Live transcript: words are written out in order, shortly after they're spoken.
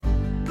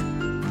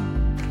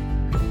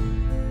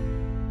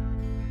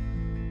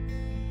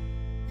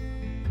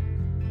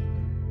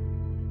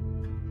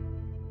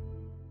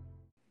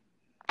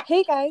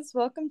Hey guys,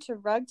 welcome to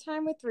Rug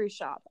Time with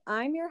Rushop.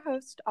 I'm your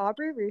host,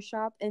 Aubrey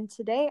Rushop, and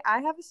today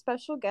I have a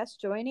special guest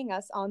joining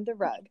us on the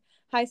rug,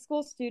 high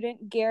school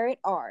student Garrett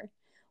R.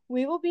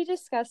 We will be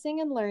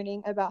discussing and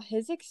learning about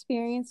his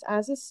experience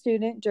as a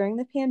student during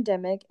the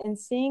pandemic and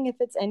seeing if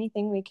it's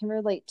anything we can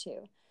relate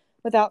to.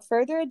 Without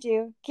further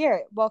ado,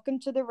 Garrett, welcome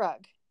to the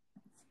rug.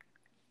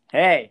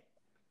 Hey.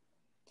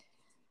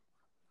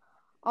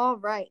 All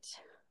right.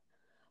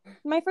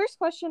 My first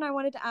question I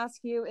wanted to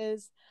ask you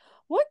is,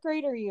 what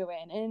grade are you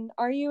in, and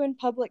are you in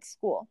public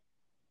school?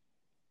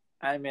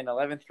 I'm in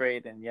 11th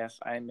grade, and yes,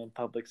 I'm in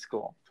public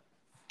school.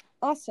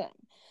 Awesome.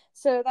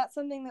 So that's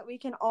something that we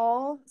can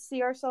all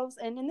see ourselves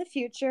in the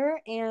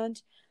future.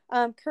 And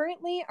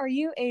currently, are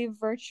you a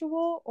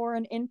virtual or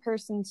an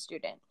in-person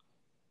student?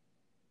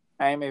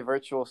 I am a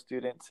virtual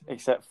student,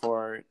 except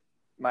for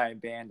my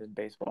band and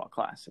baseball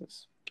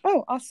classes.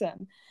 Oh,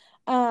 awesome.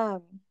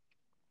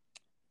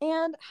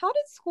 And how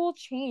did school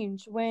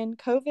change when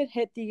COVID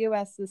hit the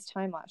U.S. this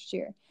time last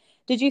year?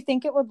 Did you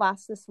think it would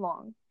last this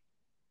long?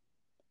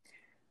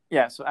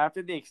 Yeah, so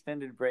after the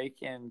extended break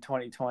in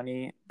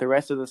 2020, the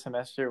rest of the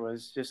semester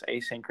was just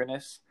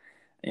asynchronous.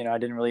 I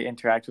didn't really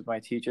interact with my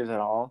teachers at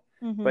all,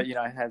 but,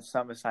 I had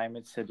some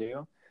assignments to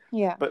do.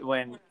 Yeah. But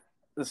when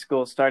the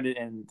school started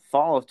in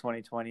fall of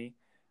 2020,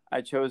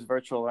 I chose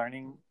virtual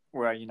learning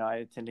where, I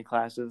attended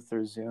classes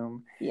through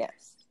Zoom.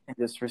 Yes. And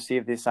just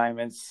received the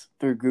assignments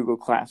through Google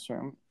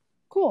Classroom.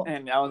 Cool.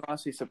 And I was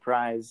honestly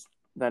surprised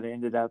that I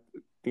ended up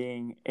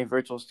being a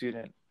virtual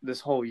student this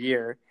whole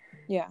year.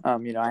 Yeah.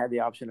 I had the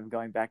option of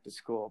going back to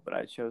school, but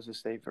I chose to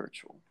stay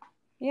virtual.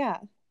 Yeah,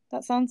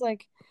 that sounds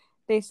like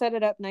they set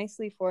it up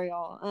nicely for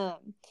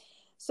y'all.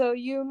 So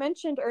you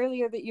mentioned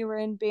earlier that you were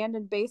in band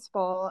and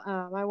baseball.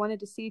 I wanted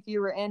to see if you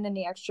were in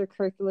any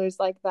extracurriculars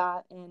like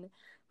that, and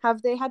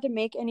have they had to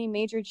make any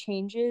major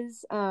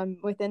changes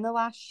within the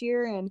last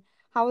year, and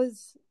how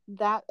has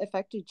that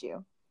affected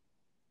you?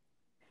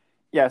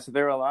 Yeah, so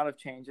there were a lot of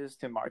changes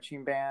to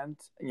marching band,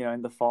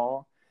 in the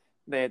fall.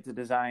 They had to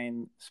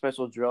design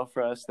special drill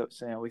for us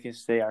that we can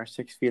stay our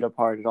 6 feet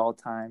apart at all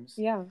times.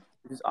 Yeah.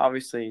 Which is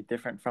obviously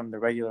different from the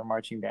regular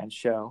marching band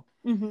show.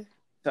 Mm-hmm.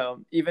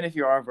 So even if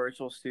you are a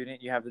virtual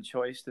student, you have the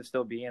choice to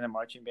still be in a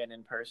marching band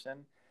in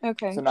person.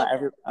 Okay. So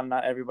I'm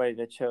not everybody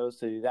that chose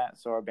to do that.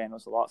 So our band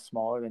was a lot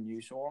smaller than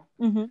usual.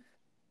 Mm-hmm.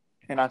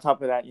 And on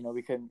top of that,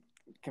 we couldn't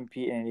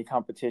compete in any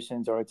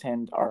competitions or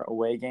attend our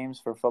away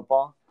games for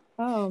football.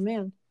 Oh,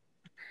 man.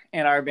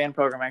 And our band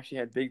program actually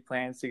had big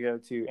plans to go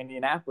to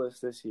Indianapolis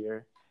this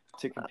year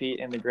to compete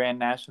in the Grand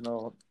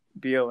National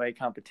BOA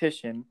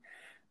competition.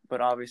 But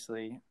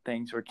obviously,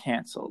 things were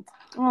canceled.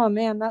 Oh,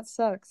 man, that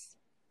sucks.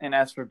 And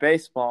as for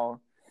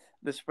baseball,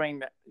 the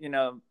spring,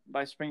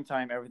 by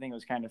springtime, everything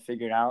was kind of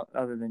figured out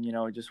other than,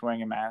 just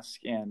wearing a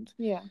mask. And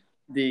yeah,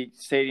 the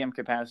stadium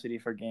capacity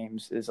for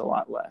games is a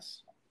lot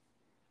less.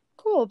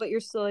 Cool, but you're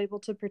still able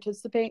to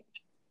participate?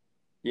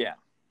 Yeah.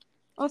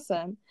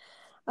 Awesome.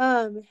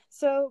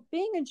 So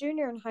being a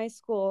junior in high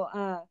school,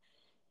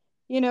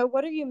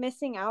 what are you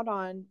missing out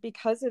on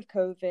because of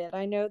COVID?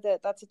 I know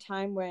that that's a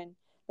time when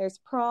there's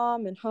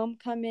prom and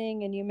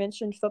homecoming, and you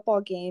mentioned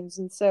football games.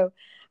 And so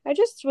I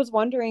just was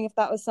wondering if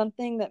that was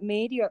something that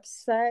made you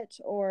upset,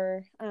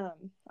 or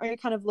are you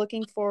kind of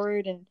looking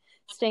forward and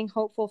staying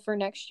hopeful for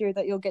next year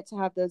that you'll get to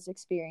have those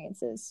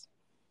experiences?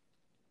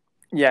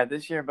 Yeah,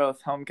 this year,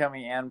 both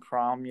homecoming and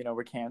prom,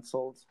 were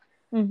canceled.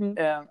 Mm-hmm.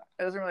 It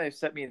doesn't really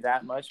upset me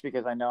that much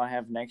because I know I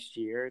have next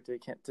year to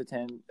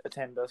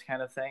attend those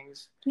kind of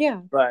things.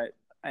 Yeah. But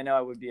I know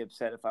I would be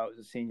upset if I was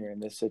a senior in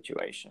this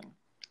situation.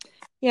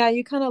 Yeah,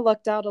 you kind of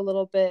lucked out a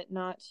little bit,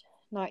 not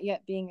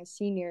yet being a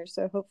senior.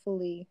 So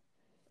hopefully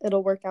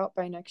it'll work out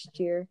by next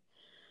year.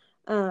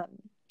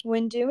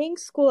 When doing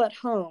school at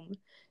home,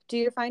 do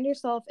you find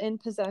yourself in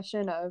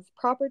possession of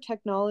proper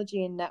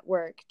technology and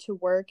network to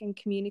work and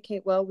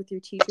communicate well with your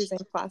teachers and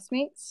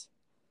classmates?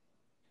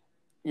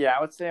 Yeah,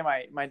 I would say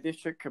my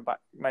district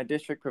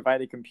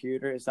provided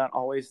computer is not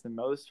always the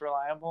most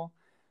reliable,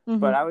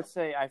 but I would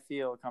say I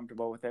feel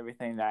comfortable with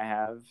everything that I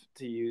have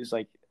to use,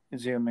 like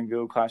Zoom and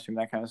Google Classroom,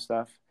 that kind of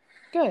stuff.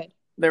 Good.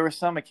 There were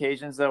some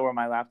occasions though where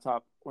my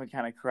laptop would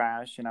kind of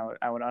crash, and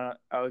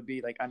I would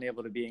be like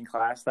unable to be in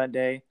class that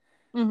day.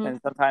 Mm-hmm.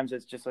 And sometimes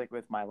it's just like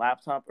with my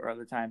laptop, or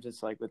other times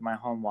it's like with my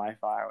home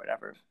Wi-Fi or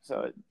whatever.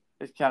 So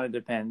it kind of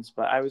depends,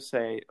 but I would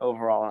say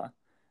overall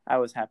I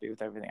was happy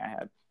with everything I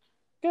had.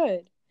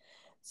 Good.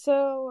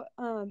 So,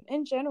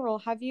 in general,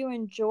 have you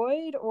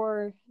enjoyed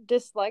or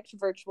disliked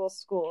virtual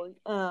school?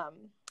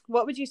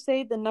 What would you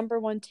say the number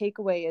one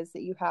takeaway is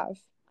that you have?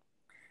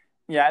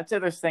 Yeah, I'd say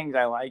there's things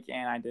I like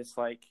and I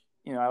dislike.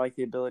 I like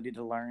the ability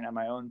to learn at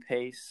my own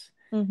pace,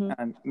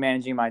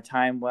 managing my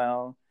time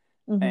well.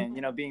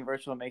 And, being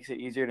virtual makes it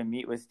easier to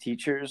meet with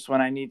teachers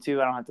when I need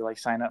to. I don't have to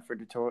sign up for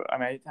tutorial. I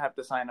mean, I have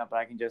to sign up, but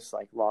I can just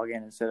log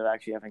in instead of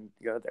actually having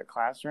to go to their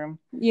classroom.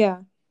 Yeah.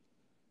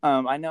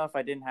 I know if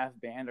I didn't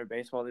have band or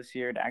baseball this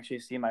year to actually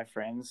see my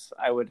friends,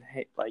 I would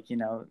hate,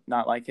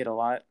 not like it a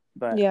lot.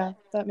 But yeah,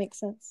 that makes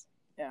sense.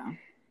 Yeah.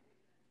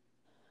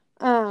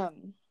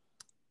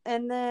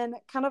 And then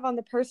kind of on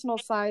the personal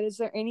side, is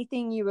there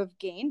anything you have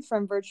gained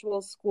from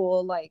virtual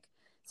school, like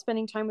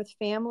spending time with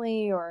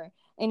family or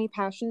any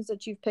passions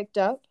that you've picked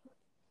up?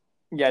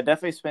 Yeah,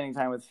 definitely spending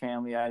time with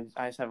family. I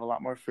just have a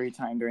lot more free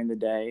time during the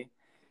day.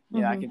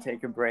 You know, I Mm-hmm. can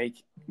take a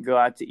break, go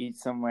out to eat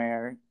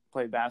somewhere,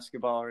 play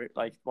basketball, or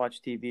like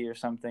watch TV or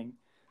something.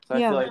 So I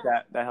feel Yeah, like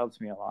that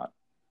helps me a lot.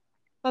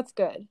 that's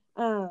good.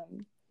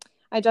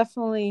 I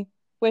definitely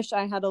wish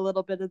I had a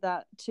little bit of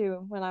that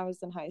too when I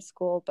was in high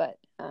school. But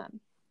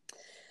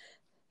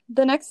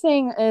the next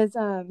thing is,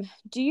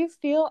 do you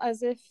feel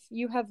as if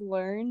you have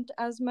learned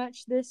as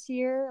much this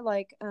year,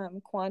 like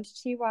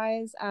quantity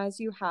wise, as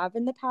you have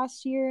in the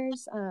past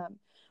years?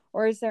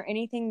 Or is there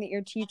anything that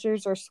your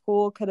teachers or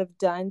school could have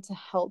done to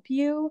help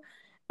you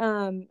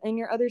and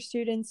your other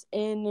students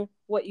in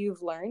what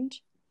you've learned?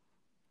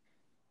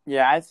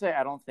 Yeah, I'd say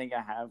I don't think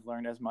I have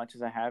learned as much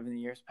as I have in the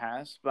years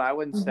past, but I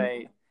wouldn't Mm-hmm.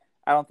 say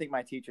I don't think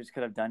my teachers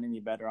could have done any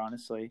better,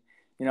 honestly.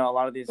 You know, a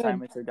lot of the Good.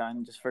 assignments are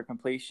done just for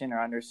completion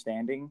or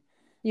understanding,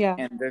 Yeah.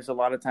 and there's a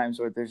lot of times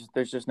where there's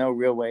just no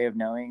real way of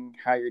knowing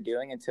how you're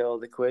doing until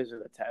the quiz or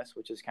the test,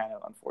 which is kind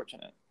of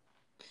unfortunate.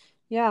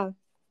 Yeah.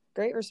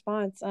 Great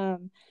response.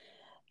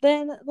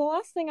 Then the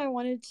last thing I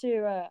wanted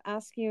to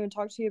ask you and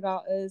talk to you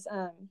about is,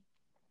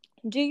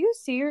 do you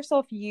see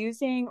yourself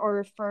using or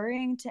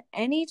referring to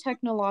any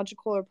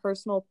technological or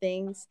personal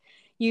things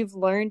you've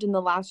learned in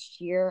the last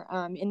year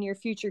in your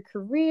future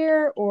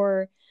career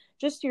or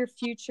just your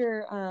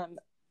future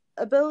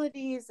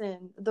abilities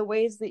and the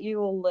ways that you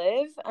will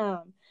live?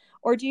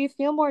 Or do you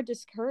feel more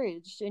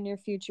discouraged in your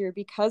future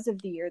because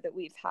of the year that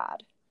we've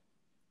had?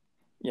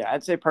 Yeah,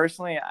 I'd say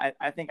personally,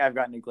 I think I've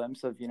gotten a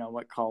glimpse of, you know,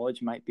 what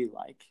college might be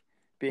like,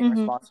 being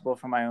Mm-hmm. responsible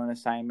for my own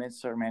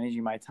assignments or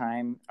managing my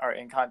time or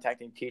in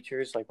contacting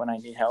teachers like when I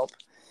need help.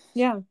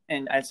 Yeah.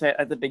 And I'd say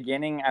at the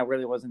beginning, I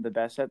really wasn't the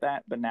best at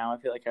that, but now I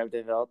feel like I've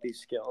developed these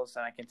skills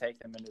and I can take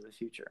them into the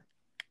future.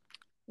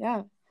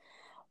 Yeah.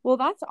 Well,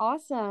 that's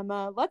awesome.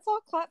 Let's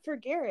all clap for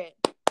Garrett.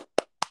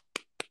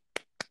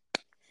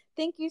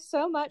 Thank you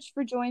so much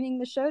for joining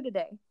the show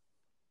today.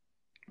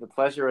 The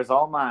pleasure is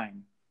all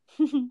mine.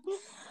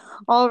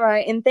 All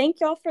right. And thank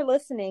y'all for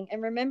listening.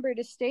 And remember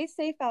to stay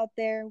safe out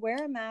there,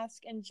 wear a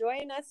mask, and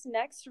join us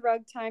next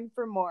Rug Time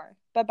for more.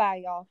 Bye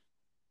bye, y'all.